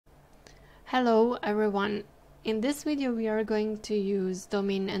Hello everyone. In this video we are going to use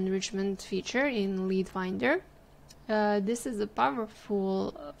domain enrichment feature in Lead Finder. This is a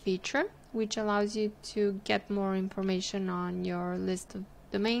powerful feature which allows you to get more information on your list of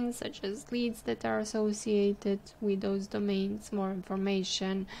domains, such as leads that are associated with those domains, more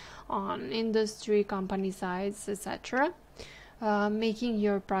information on industry, company size, etc., making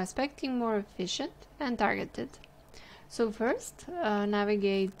your prospecting more efficient and targeted. So first,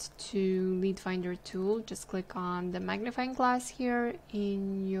 navigate to Lead Finder tool. Just click on the magnifying glass here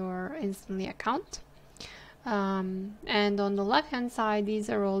in your Instantly account. And on the left hand side, these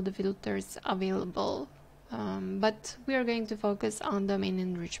are all the filters available. But we are going to focus on domain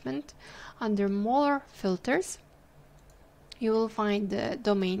enrichment. Under more filters, you will find the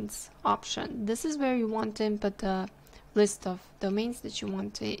domains option. This is where you want to input a list of domains that you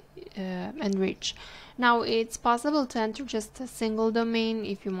want to enrich. Now, it's possible to enter just a single domain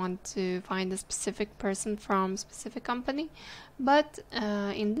if you want to find a specific person from a specific company, but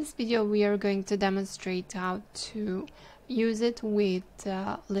in this video we are going to demonstrate how to use it with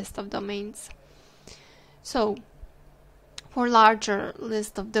a list of domains. So for larger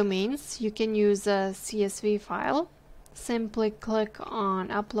list of domains, you can use a CSV file. Simply click on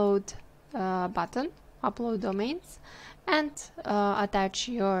upload button, upload domains, and attach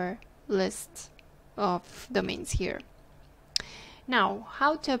your list of domains here. Now,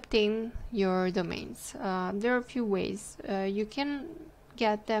 how to obtain your domains? There are a few ways. You can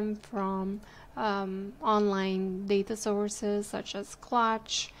get them from online data sources such as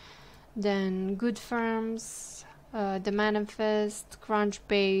Clutch, then Good Firms, The Manifest,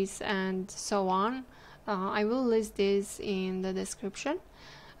 Crunchbase, and so on. I will list this in the description.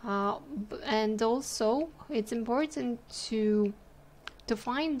 And also, it's important to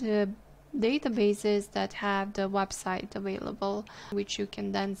find the databases that have the website available, which you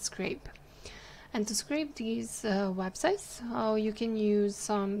can then scrape. And to scrape these websites, you can use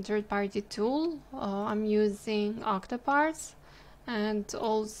some third-party tool. I'm using Octoparse and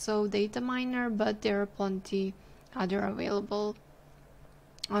also Data Miner, but there are plenty other available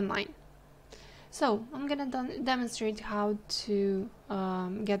online. So I'm gonna demonstrate how to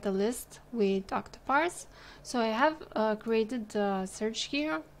get the list with Octoparse. So I have created a search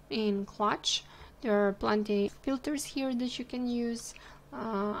here in Clutch. There are plenty of filters here that you can use.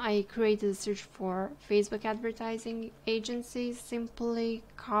 I created a search for Facebook advertising agencies. Simply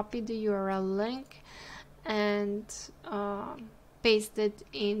copy the URL link and paste it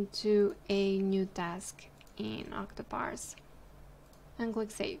into a new task in Octoparse and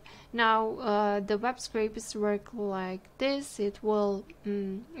click save. Now the web scrapers work like this. It will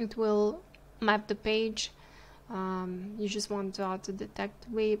map the page. You just want to auto detect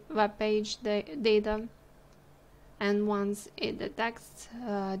web page data, and once it detects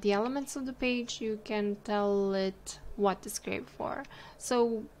the elements of the page, you can tell it what to scrape for.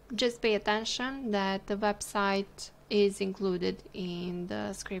 So just pay attention that the website is included in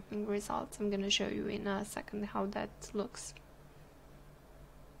the scraping results. I'm going to show you in a second how that looks.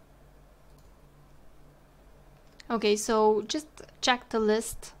 Okay, so just check the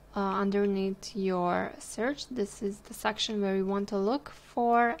list underneath your search. This is the section where you want to look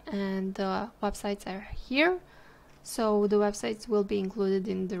for, and the websites are here. So the websites will be included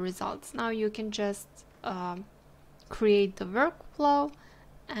in the results. Now you can just create the workflow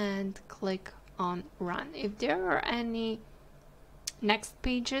and click on run. If there are any next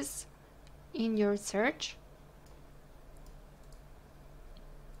pages in your search,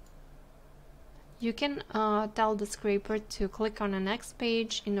 you can tell the scraper to click on the next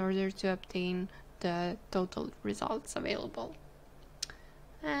page in order to obtain the total results available.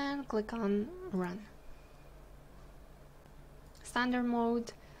 And click on run. Standard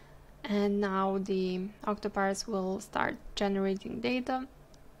mode, and now the Octoparse will start generating data.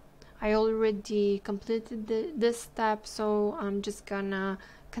 I already completed this step, so I'm just gonna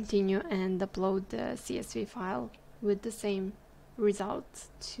continue and upload the CSV file with the same results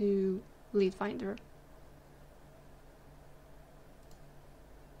to Lead Finder.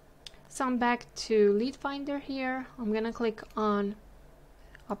 So I'm back to Lead Finder here. I'm gonna click on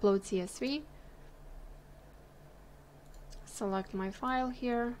upload CSV, select my file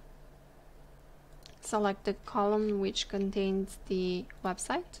here, select the column which contains the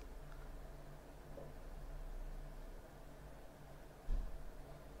website,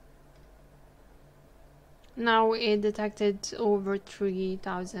 now it detected over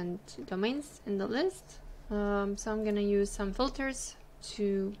 3,000 domains in the list. So I'm gonna use some filters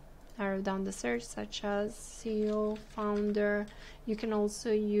to narrow down the search, such as CEO, founder. You can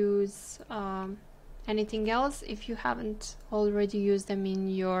also use anything else if you haven't already used them in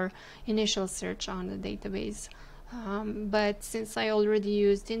your initial search on the database. But since I already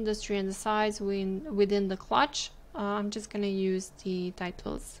used industry and the size within the clutch, I'm just going to use the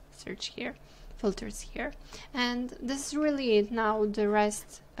titles search here, filters here. And this is really it. Now the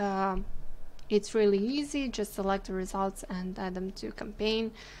rest, it's really easy. Just select the results and add them to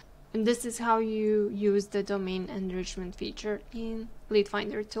campaign. And this is how you use the domain enrichment feature in Lead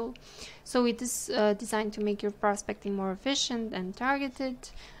Finder tool. So it is designed to make your prospecting more efficient and targeted,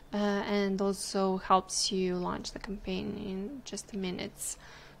 and also helps you launch the campaign in just minutes.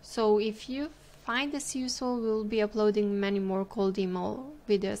 So if you find this useful, we'll be uploading many more cold email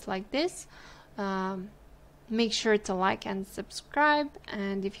videos like this. Make sure to like and subscribe,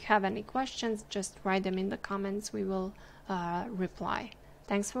 and if you have any questions, just write them in the comments. We will reply.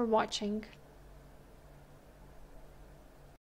 Thanks for watching.